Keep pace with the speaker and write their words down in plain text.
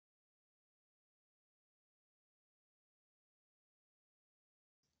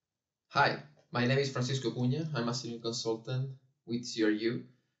Hi, my name is Francisco Cunha. I'm a senior consultant with CRU.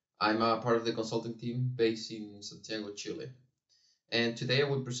 I'm a part of the consulting team based in Santiago, Chile. And today I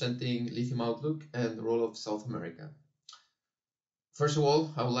will be presenting Lithium Outlook and the role of South America. First of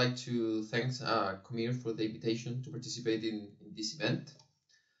all, I would like to thank Comir for the invitation to participate in this event.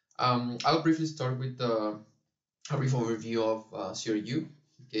 I'll briefly start with a brief overview of CRU,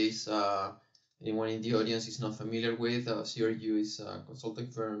 in case anyone in the audience is not familiar with. CRU is a consulting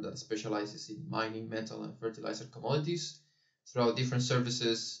firm that specializes in mining, metal, and fertilizer commodities throughout different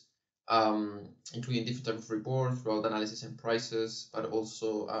services, including different types of reports, throughout analysis and prices, but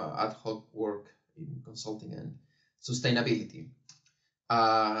also ad hoc work in consulting and sustainability.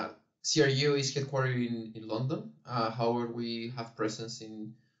 CRU is headquartered in London. However, we have presence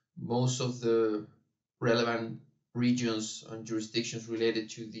in most of the relevant regions and jurisdictions related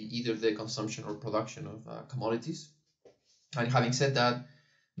to either the consumption or production of commodities. And having said that,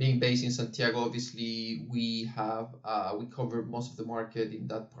 being based in Santiago, obviously we cover most of the market in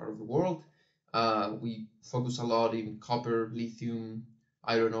that part of the world. We focus a lot in copper, lithium,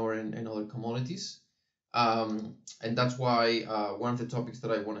 iron ore, and other commodities. And that's why one of the topics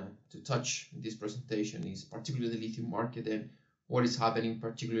that I wanted to touch in this presentation is particularly the lithium market and what is happening,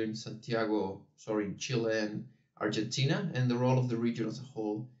 particularly in Chile and Argentina, and the role of the region as a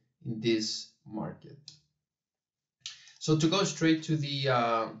whole in this market. So to go straight to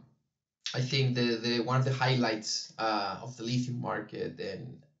I think the one of the highlights of the lithium market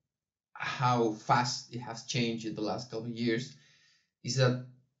and how fast it has changed in the last couple of years is that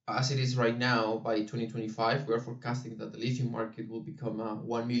as it is right now, by 2025, we are forecasting that the lithium market will become a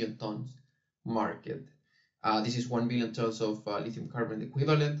 1 million tons market. This is 1 million tons of lithium carbonate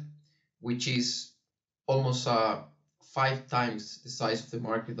equivalent, which is almost 5 times the size of the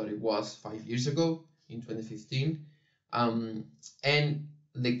market that it was 5 years ago in 2015. And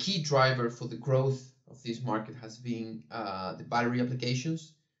the key driver for the growth of this market has been the battery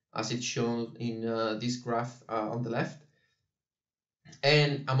applications, as it's shown in this graph on the left.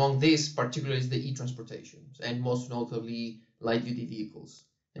 And among these, particularly, is the e-transportation, and most notably light-duty vehicles.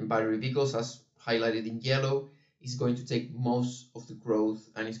 And battery vehicles, as highlighted in yellow, is going to take most of the growth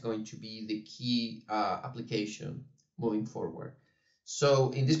and is going to be the key application moving forward.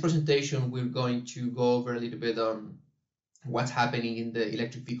 So in this presentation, we're going to go over a little bit on what's happening in the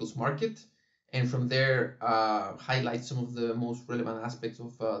electric vehicles market, and from there highlight some of the most relevant aspects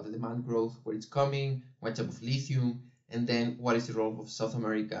of the demand growth, where it's coming, what type of lithium, and then what is the role of South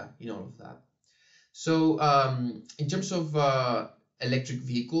America in all of that. So in terms of electric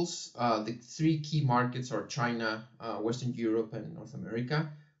vehicles, the 3 key markets are China, Western Europe, and North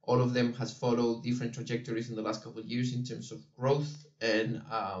America. All of them has followed different trajectories in the last couple of years in terms of growth, and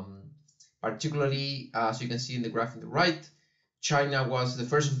particularly, as you can see in the graph on the right, China was the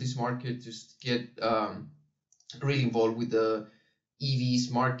first of this market to get really involved with the EVs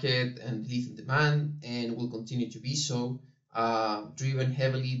market and lithium demand, and will continue to be so, driven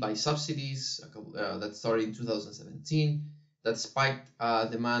heavily by subsidies that started in 2017, that spiked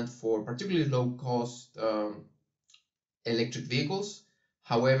demand for particularly low-cost electric vehicles.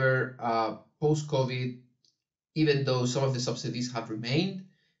 However, post-COVID, even though some of the subsidies have remained,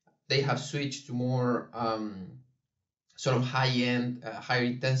 they have switched to more sort of high-end, higher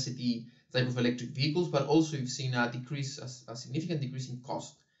intensity type of electric vehicles, but also you've seen a significant decrease in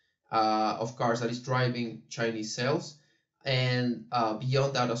cost of cars that is driving Chinese sales. And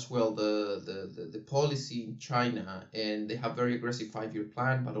beyond that as well, the policy in China, and they have very aggressive 5-year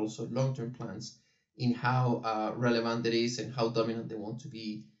plan, but also long-term plans in how relevant it is and how dominant they want to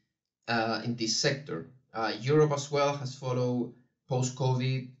be in this sector. Europe as well has followed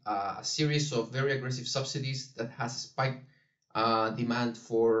post-COVID a series of very aggressive subsidies that has spiked demand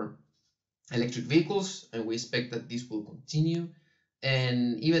for electric vehicles, and we expect that this will continue.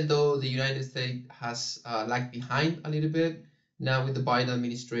 And even though the United States has lagged behind a little bit, now with the Biden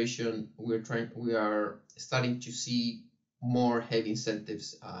administration, we are starting to see more heavy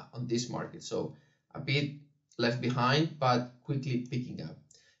incentives on this market. So a bit left behind, but quickly picking up.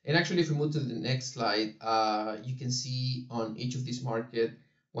 And actually, if we move to the next slide, you can see on each of these markets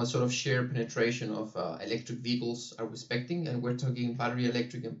what sort of share penetration of electric vehicles are we expecting, and we're talking battery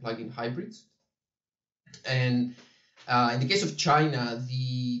electric and plug-in hybrids. And in the case of China,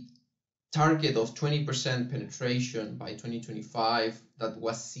 the target of 20% penetration by 2025 that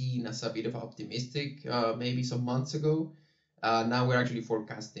was seen as a bit of optimistic maybe some months ago, now we're actually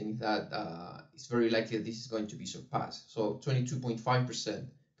forecasting that it's very likely that this is going to be surpassed. So 22.5%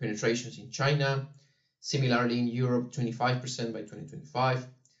 penetrations in China, similarly in Europe, 25% by 2025.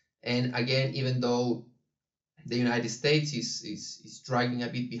 And again, even though the United States is dragging a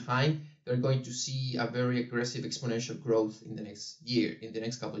bit behind, they're going to see a very aggressive exponential growth in the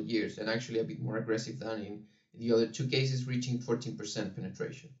next couple of years, and actually a bit more aggressive than in the other two cases, reaching 14%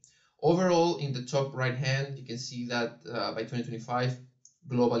 penetration. Overall, in the top right hand, you can see that by 2025,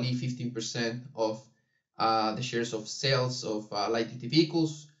 globally, 15% of the shares of sales of light-duty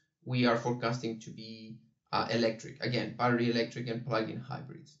vehicles we are forecasting to be electric. Again, battery electric and plug-in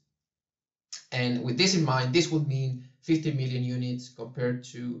hybrids. And with this in mind, this would mean 50 million units compared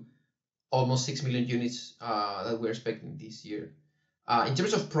to almost 6 million units that we're expecting this year. In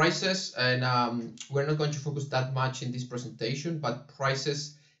terms of prices, and we're not going to focus that much in this presentation, but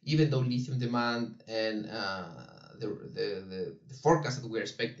prices, even though lithium demand and the forecast that we're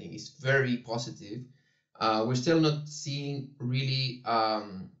expecting is very positive, we're still not seeing really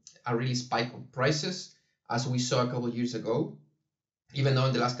a really spike on prices as we saw a couple of years ago. Even though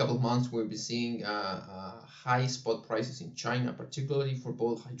in the last couple of months we've been seeing high spot prices in China, particularly for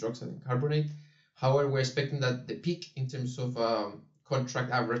both hydroxide and carbonate. However, we're expecting that the peak in terms of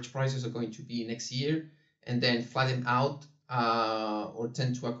contract average prices are going to be next year, and then flatten out or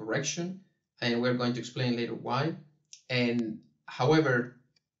tend to a correction, and we're going to explain later why. And however,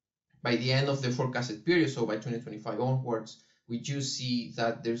 by the end of the forecasted period, so by 2025 onwards, we do see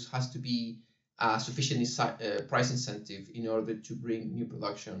that there has to be sufficient price incentive in order to bring new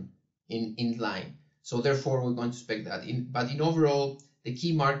production in line. So therefore, we're going to expect that. But in overall, the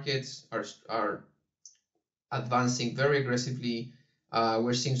key markets are advancing very aggressively.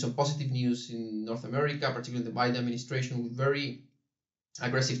 We're seeing some positive news in North America, particularly the Biden administration, with very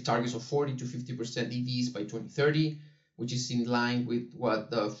aggressive targets of 40 to 50% EVs by 2030, which is in line with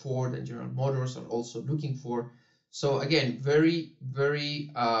what Ford and General Motors are also looking for. So again, very, very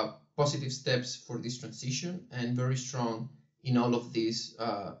positive steps for this transition, and very strong in all of these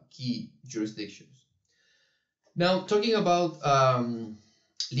key jurisdictions. Now, talking about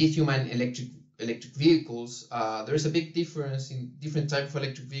lithium and electric vehicles, there's a big difference in different type of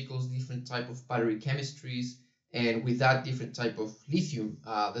electric vehicles, different type of battery chemistries, and with that different type of lithium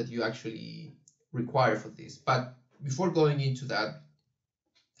that you actually require for this. But before going into that,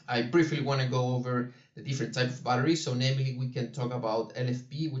 I briefly want to go over the different type of batteries. So namely, we can talk about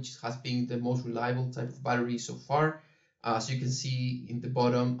LFP, which has been the most reliable type of battery so far. So you can see in the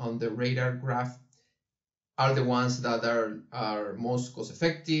bottom on the radar graph are the ones that are most cost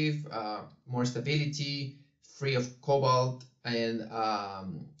effective, more stability, free of cobalt, and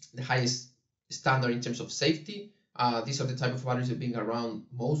the highest standard in terms of safety. These are the type of batteries that have been around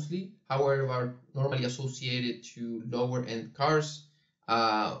mostly, however, are normally associated to lower end cars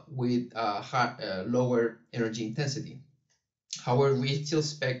with lower energy intensity. However, we still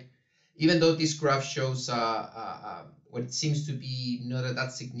expect, even though this graph shows what it seems to be not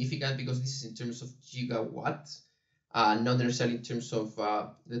that significant, because this is in terms of gigawatts, not necessarily in terms of,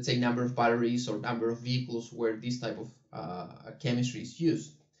 let's say, number of batteries or number of vehicles where this type of chemistry is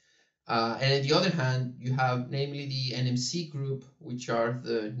used. And on the other hand, you have namely the NMC group, which are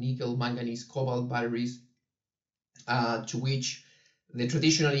the nickel, manganese, cobalt batteries, to which the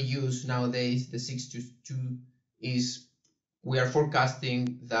traditionally used nowadays, the 622, is, we are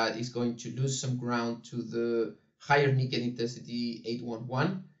forecasting that is going to lose some ground to the higher nickel intensity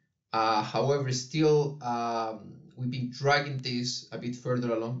 811. However, still, we've been dragging this a bit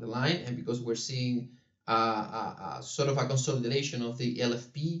further along the line, and because we're seeing sort of a consolidation of the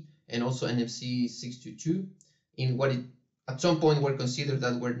LFP and also NMC 622 in what it, at some point were considered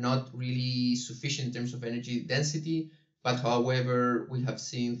that were not really sufficient in terms of energy density, but however, we have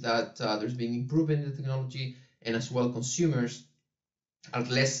seen that there's been improvement in the technology, and as well consumers are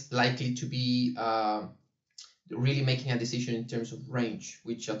less likely to be really making a decision in terms of range,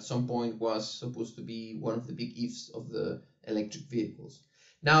 which at some point was supposed to be one of the big ifs of the electric vehicles.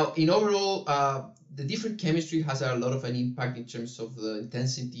 Now, in overall, the different chemistry has a lot of an impact in terms of the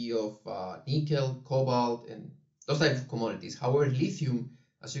intensity of nickel, cobalt, and those types of commodities. However, lithium,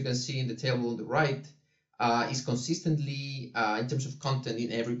 as you can see in the table on the right, is consistently in terms of content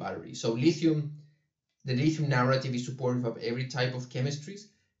in every battery. So lithium, the lithium narrative is supportive of every type of chemistries,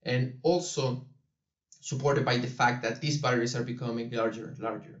 and also supported by the fact that these batteries are becoming larger and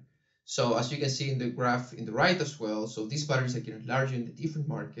larger. So as you can see in the graph in the right as well, so these batteries are getting larger in the different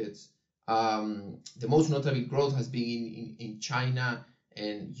markets. The most notable growth has been in China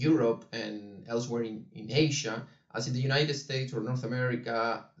and Europe and elsewhere in Asia. As in the United States or North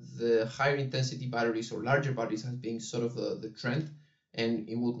America, the higher intensity batteries or larger batteries has been sort of the trend, and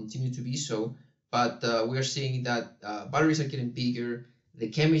it will continue to be so. But we are seeing that batteries are getting bigger. The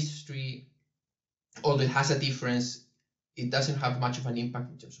chemistry, although it has a difference, it doesn't have much of an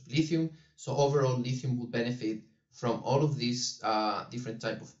impact in terms of lithium. So overall, lithium will benefit from all of these different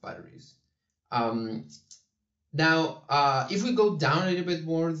type of batteries. Now, if we go down a little bit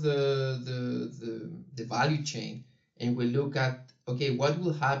more the value chain, and we look at, okay, what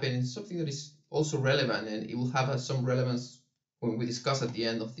will happen, something that is also relevant, and it will have some relevance when we discuss at the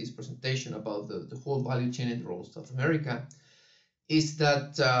end of this presentation about the whole value chain and the role of South America, is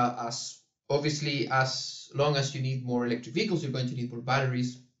that as long as you need more electric vehicles, you're going to need more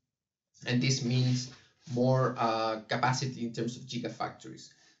batteries, and this means more capacity in terms of gigafactories.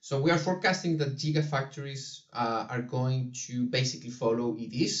 So we are forecasting that gigafactories are going to basically follow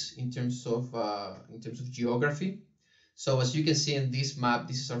EVs in terms of geography. So as you can see in this map,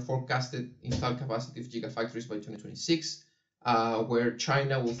 this is our forecasted installed capacity of gigafactories by 2026, where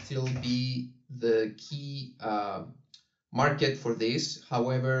China will still be the key market for this.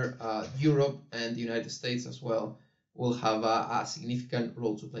 However, Europe and the United States as well will have a significant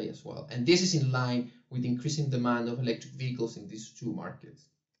role to play as well. And this is in line with increasing demand of electric vehicles in these two markets.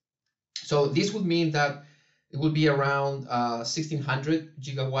 So this would mean that it will be around 1,600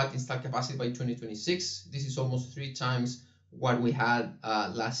 gigawatt installed capacity by 2026. This is almost 3 times what we had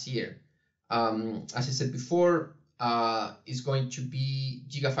last year. As I said before, it's going to be,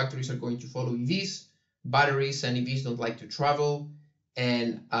 gigafactories are going to follow EVs. Batteries and EVs don't like to travel.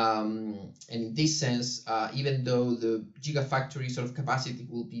 And in this sense, even though the gigafactory sort of capacity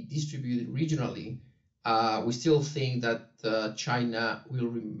will be distributed regionally, we still think that China will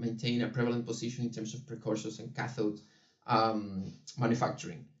maintain a prevalent position in terms of precursors and cathode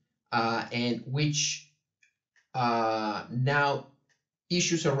manufacturing, and which now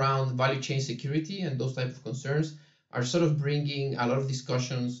issues around value chain security and those type of concerns are sort of bringing a lot of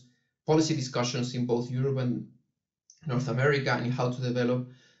discussions, policy discussions in both Europe and North America, and how to develop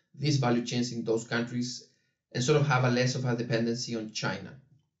these value chains in those countries and sort of have a less of a dependency on China.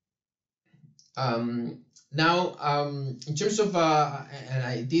 Now, in terms of, and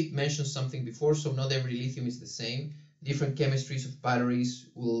I did mention something before, so not every lithium is the same. Different chemistries of batteries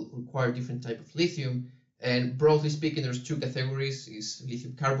will require different type of lithium. And broadly speaking, there's 2 categories, is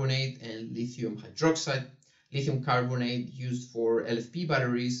lithium carbonate and lithium hydroxide. Lithium carbonate used for LFP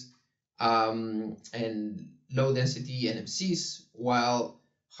batteries and low density NMCs, while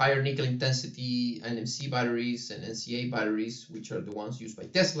higher nickel intensity NMC batteries and NCA batteries, which are the ones used by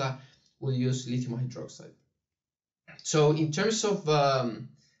Tesla, will use lithium hydroxide. So in terms of the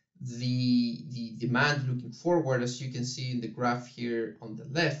demand looking forward, as you can see in the graph here on the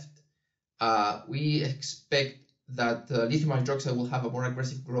left, we expect that lithium hydroxide will have a more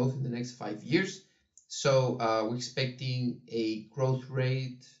aggressive growth in the next 5 years. So we're expecting a growth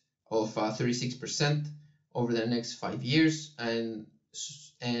rate of 36% over the next 5 years, and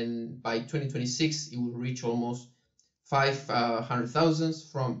by 2026 it will reach almost 500,000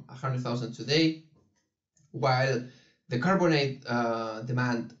 from 100,000 today, while the carbonate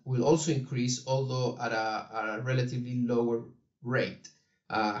demand will also increase, although at a relatively lower rate.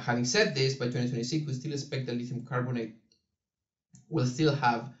 Having said this, by 2026 we still expect that lithium carbonate will still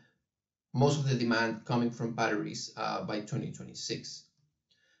have most of the demand coming from batteries by 2026.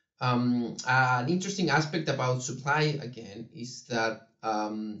 An interesting aspect about supply, again, is that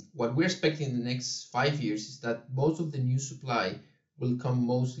what we're expecting in the next 5 years is that most of the new supply will come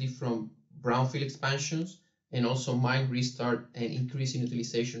mostly from brownfield expansions and also mine restart and increase in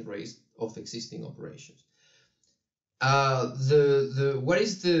utilization rates of existing operations. What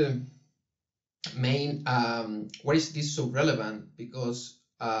is the main, why is this so relevant? Because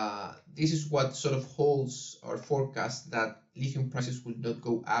this is what sort of holds our forecast that lithium prices will not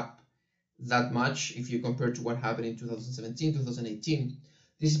go up that much if you compare to what happened in 2017, 2018.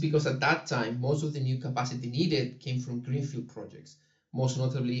 This is because at that time, most of the new capacity needed came from greenfield projects, most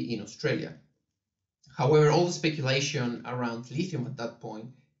notably in Australia. However, all the speculation around lithium at that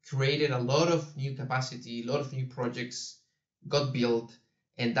point created a lot of new capacity, a lot of new projects got built,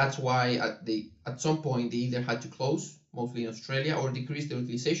 and that's why at some point they either had to close, mostly in Australia, or decrease the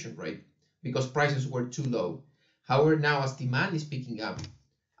utilization rate because prices were too low. However, now as demand is picking up,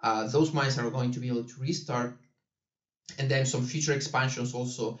 those mines are going to be able to restart, and then some future expansions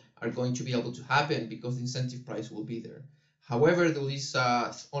also are going to be able to happen because the incentive price will be there. However, there is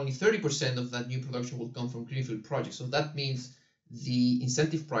only 30% of that new production will come from greenfield projects, so that means the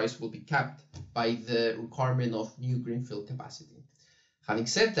incentive price will be capped by the requirement of new greenfield capacity. Having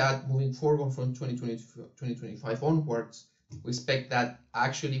said that, moving forward from 2020 to 2025 onwards, we expect that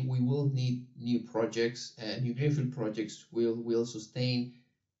actually we will need new projects, new greenfield projects will sustain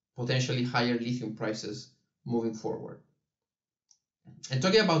potentially higher lithium prices moving forward. And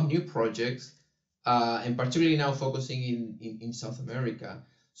talking about new projects, and particularly now focusing in South America.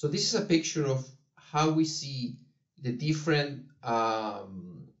 So this is a picture of how we see the different, how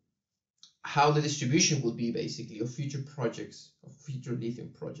the distribution will be basically of future projects, of future lithium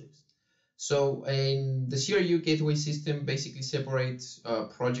projects. So in the CRU gateway system basically separates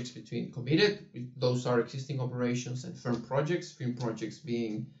projects between committed, those are existing operations, and firm projects being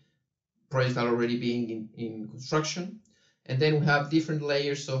projects that are already being in construction. And then we have different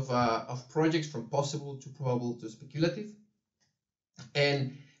layers of projects, from possible to probable to speculative.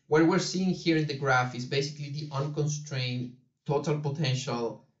 And what we're seeing here in the graph is basically the unconstrained total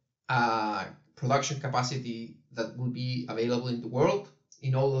potential production capacity that will be available in the world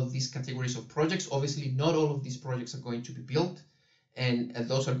in all of these categories of projects. Obviously, not all of these projects are going to be built, and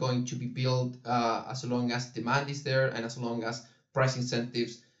those are going to be built as long as demand is there and as long as price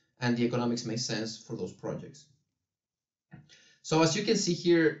incentives and the economics make sense for those projects. So as you can see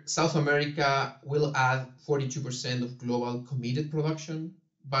here, South America will add 42% of global committed production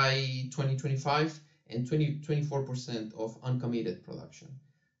by 2025 and 24% of uncommitted production.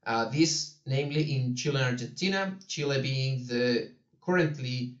 This namely in Chile and Argentina, Chile being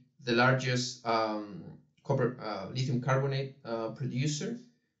currently the largest lithium carbonate producer,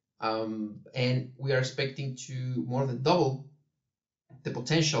 and we are expecting to more than double the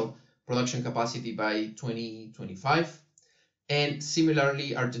potential production capacity by 2025. And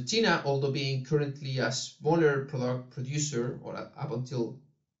similarly, Argentina, although being currently a smaller producer, or up until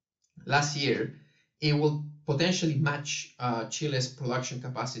last year, it will potentially match Chile's production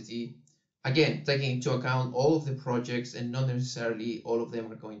capacity, again, taking into account all of the projects, and not necessarily all of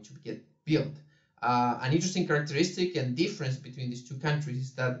them are going to get built. An interesting characteristic and difference between these two countries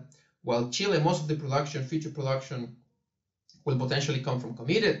is that while Chile, most of the production, future production, will potentially come from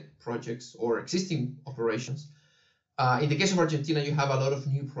committed projects or existing operations, in the case of Argentina, you have a lot of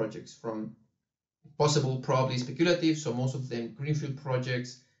new projects, from possible, probably speculative, so most of them greenfield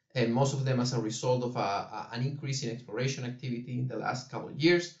projects, and most of them as a result of an increase in exploration activity in the last couple of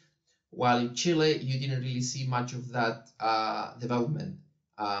years, while in Chile, you didn't really see much of that development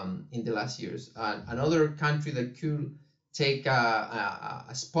in the last years. Another country that could take a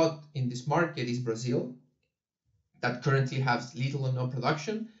spot in this market is Brazil, that currently has little or no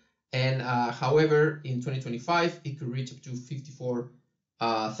production. And however, in 2025, it could reach up to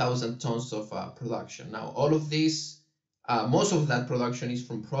 54,000 tons of production. Now, all of this, most of that production is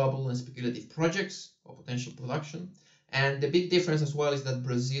from probable and speculative projects or potential production. And the big difference as well is that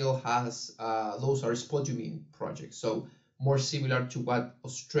Brazil has, those are spodumene projects, so more similar to what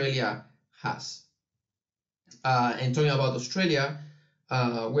Australia has. And talking about Australia,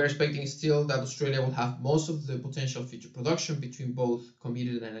 we're expecting still that Australia will have most of the potential future production between both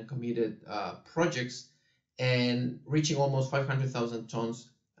committed and uncommitted projects, and reaching almost 500,000 tons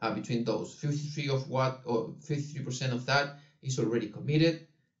between those. 53% of that is already committed,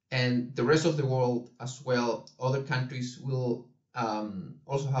 and the rest of the world as well, other countries will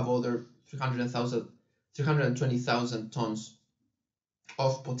also have other 320,000 tons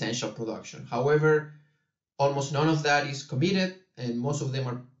of potential production. However, almost none of that is committed, and most of them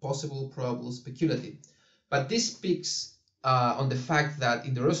are possible, probable, speculative. But this speaks on the fact that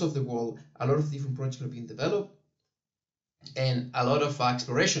in the rest of the world, a lot of different projects are being developed, and a lot of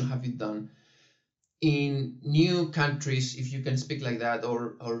exploration have been done in new countries, if you can speak like that,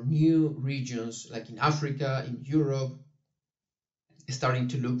 or new regions, like in Africa, in Europe, starting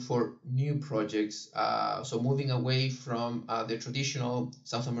to look for new projects. So moving away from the traditional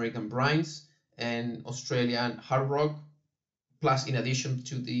South American brines and Australian hard rock, plus in addition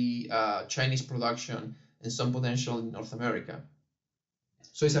to the Chinese production and some potential in North America.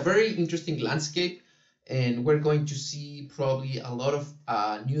 So it's a very interesting landscape, and we're going to see probably a lot of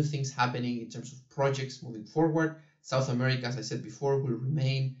new things happening in terms of projects moving forward. South America, as I said before, will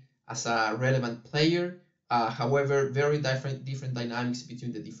remain as a relevant player. However, very different dynamics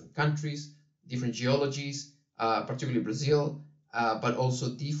between the different countries, different geologies, particularly Brazil, but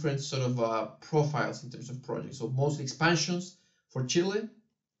also different sort of profiles in terms of projects. So mostly expansions for Chile,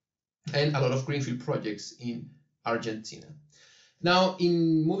 and a lot of greenfield projects in Argentina. Now,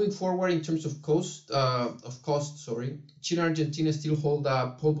 in moving forward in terms of cost, Chile and Argentina still hold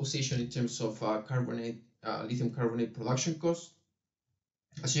a pole position in terms of lithium carbonate production cost.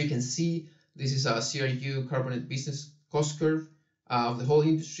 As you can see, this is a CRU carbonate business cost curve of the whole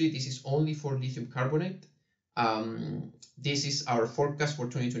industry. This is only for lithium carbonate. This is our forecast for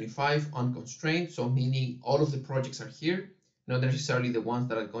 2025 unconstrained, so meaning all of the projects are here, not necessarily the ones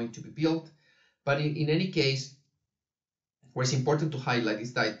that are going to be built. But in any case, what's important to highlight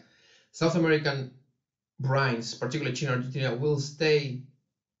is that South American brines, particularly Chile and Argentina, will stay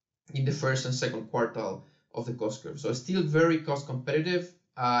in the first and second quartile of the cost curve. So still very cost competitive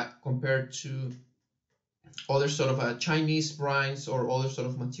compared to other sort of Chinese brines or other sort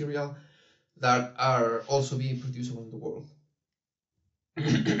of material that are also being produced around the world.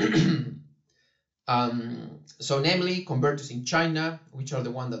 So namely, converters in China, which are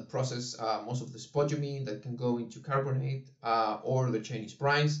the ones that process most of the spodumene that can go into carbonate, or the Chinese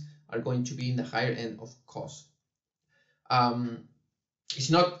brines, are going to be in the higher end of cost. It's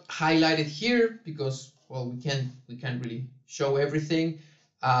not highlighted here because, well, we can't really show everything.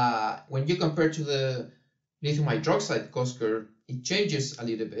 When you compare to the lithium hydroxide cost curve, it changes a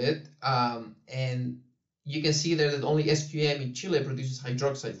little bit, and you can see there that only SQM in Chile produces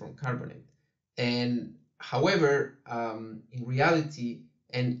hydroxide from carbonate. And however, in reality,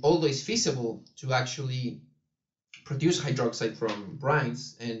 and although it's feasible to actually produce hydroxide from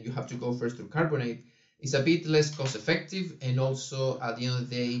brines, and you have to go first through carbonate, it's a bit less cost effective, and also at the end of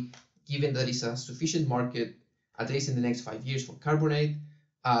the day, given that it's a sufficient market, at least in the next 5 years for carbonate,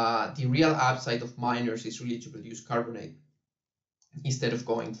 the real upside of miners is really to produce carbonate instead of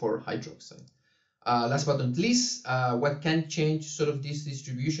going for hydroxide. Last but not least, what can change sort of this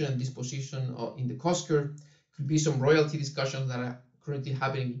distribution and this position in the cost curve could be some royalty discussions that are currently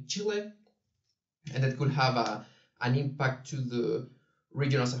happening in Chile, and that could have an impact to the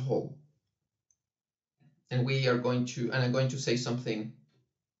region as a whole. And I'm going to say something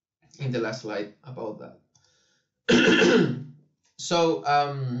in the last slide about that. So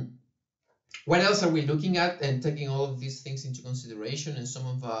what else are we looking at, and taking all of these things into consideration, and some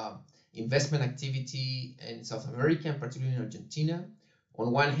of investment activity in South America, and particularly in Argentina?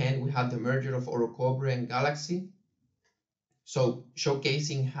 On one hand, we have the merger of Orocobre and Galaxy, so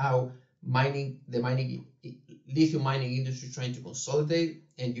showcasing how the lithium mining industry is trying to consolidate,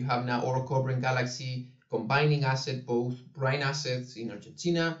 and you have now Orocobre and Galaxy combining assets, both brine assets in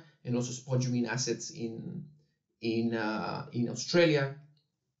Argentina and also spodumene assets in Australia,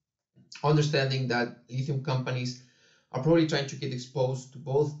 understanding that lithium companies are probably trying to get exposed to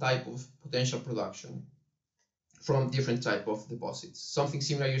both type of potential production from different type of deposits. Something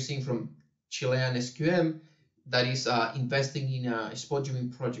similar you're seeing from Chilean SQM that is investing in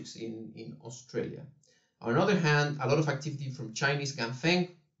spodumene projects in Australia. On the other hand, a lot of activity from China's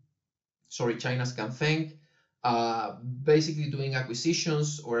Ganfeng, basically doing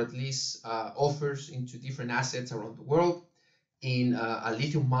acquisitions, or at least offers into different assets around the world, in a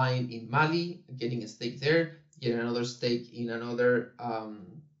lithium mine in Mali, getting a stake there, getting another stake in another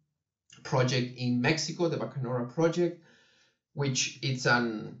project in Mexico, the Bacanora project, which it's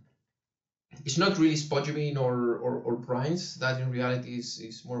not really spodumene or brines. That in reality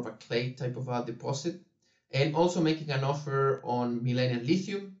is more of a clay type of a deposit, and also making an offer on Millennium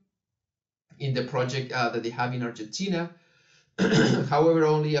Lithium in the project that they have in Argentina. However,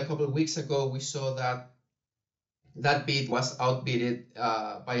 only a couple of weeks ago, we saw that bid was outbidded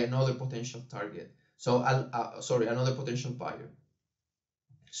by another potential target. So, another potential buyer.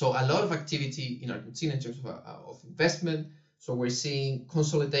 So a lot of activity in Argentina in terms of investment. So we're seeing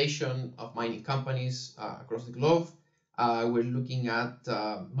consolidation of mining companies across the globe. We're looking at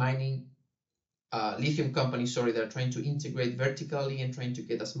lithium companies, that are trying to integrate vertically and trying to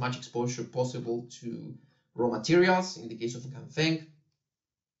get as much exposure possible to raw materials, in the case of Ganfeng,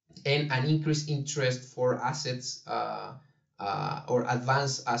 and an increased interest for assets or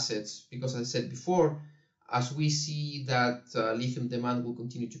advanced assets, because as I said before, as we see that lithium demand will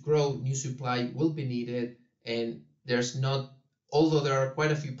continue to grow, new supply will be needed, and although there are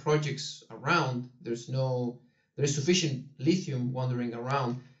quite a few projects around, there is sufficient lithium wandering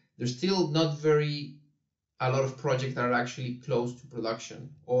around, there's still not a lot of projects that are actually close to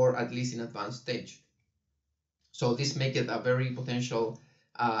production, or at least in advanced stage. So this makes it a very potential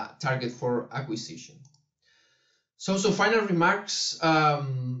target for acquisition. So final remarks.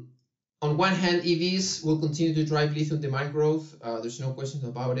 On one hand, EVs will continue to drive lithium demand growth. There's no question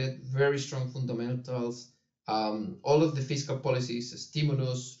about it. Very strong fundamentals. All of the fiscal policies,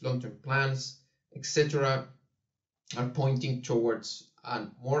 stimulus, long-term plans, etc., are pointing towards a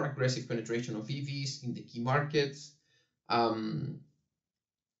more aggressive penetration of EVs in the key markets.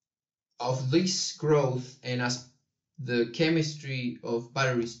 Of this growth, and as the chemistry of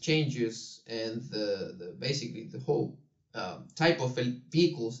batteries changes, and basically the whole type of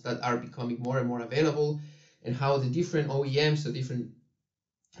vehicles that are becoming more and more available, and how the different OEMs, the different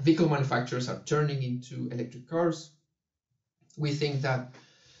vehicle manufacturers are turning into electric cars, we think that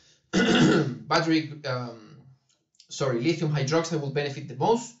lithium hydroxide will benefit the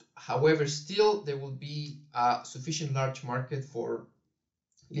most. However, still there will be a sufficient large market for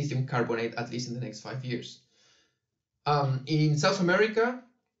lithium carbonate, at least in the next 5 years. In South America,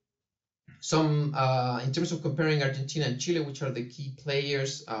 In terms of comparing Argentina and Chile, which are the key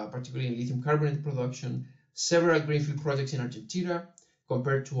players, particularly in lithium carbonate production, several greenfield projects in Argentina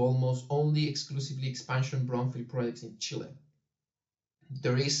compared to almost only exclusively expansion brownfield projects in Chile.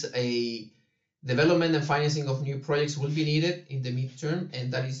 There is a development and financing of new projects will be needed in the midterm,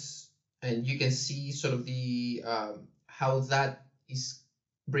 and you can see sort of the how that is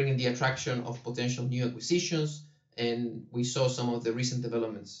bringing the attraction of potential new acquisitions, and we saw some of the recent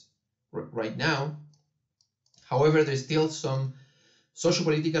developments right now. However, there's still some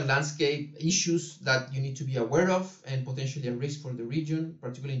socio-political landscape issues that you need to be aware of and potentially a risk for the region,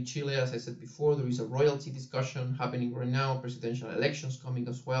 particularly in Chile. As I said before, there is a royalty discussion happening right now, presidential elections coming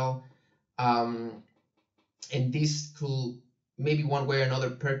as well. And this could maybe one way or another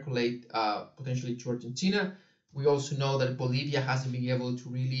percolate potentially to Argentina. We also know that Bolivia hasn't been able to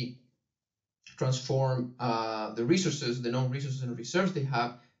really transform the resources, the known resources and reserves they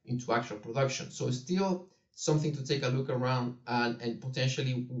have into actual production. So it's still something to take a look around and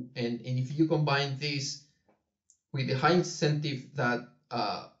potentially, and if you combine this with the high incentive that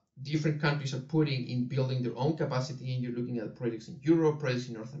different countries are putting in building their own capacity, and you're looking at projects in Europe, projects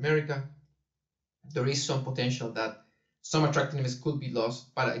in North America, there is some potential that some attractiveness could be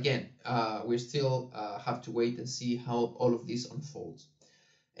lost. But again, we still have to wait and see how all of this unfolds.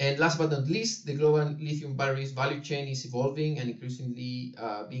 And last but not least, the global lithium batteries value chain is evolving and increasingly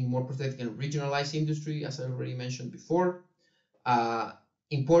being more protected and regionalized industry, as I already mentioned before.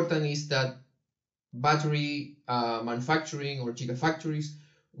 Important is that battery manufacturing or gigafactories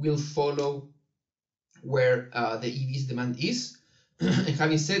will follow where the EV's demand is. And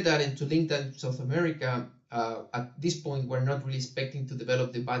having said that, and to link that to South America, at this point, we're not really expecting to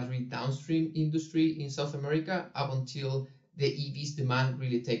develop the battery downstream industry in South America up until the EV's demand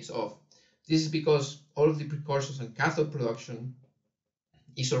really takes off. This is because all of the precursors and cathode production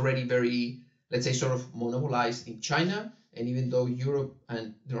is already very, let's say, sort of monopolized in China. And even though Europe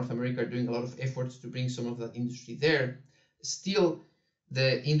and North America are doing a lot of efforts to bring some of that industry there, still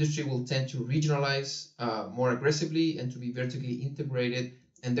the industry will tend to regionalize more aggressively and to be vertically integrated.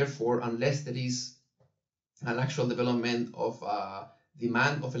 And therefore, unless there is an actual development of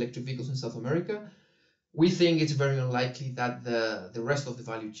demand of electric vehicles in South America, we think it's very unlikely that the rest of the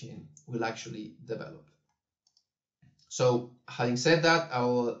value chain will actually develop. So having said that, I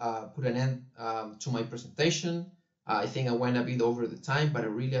will put an end to my presentation. I think I went a bit over the time, but I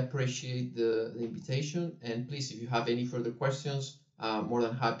really appreciate the invitation. And please, if you have any further questions, more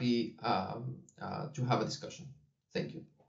than happy to have a discussion. Thank you.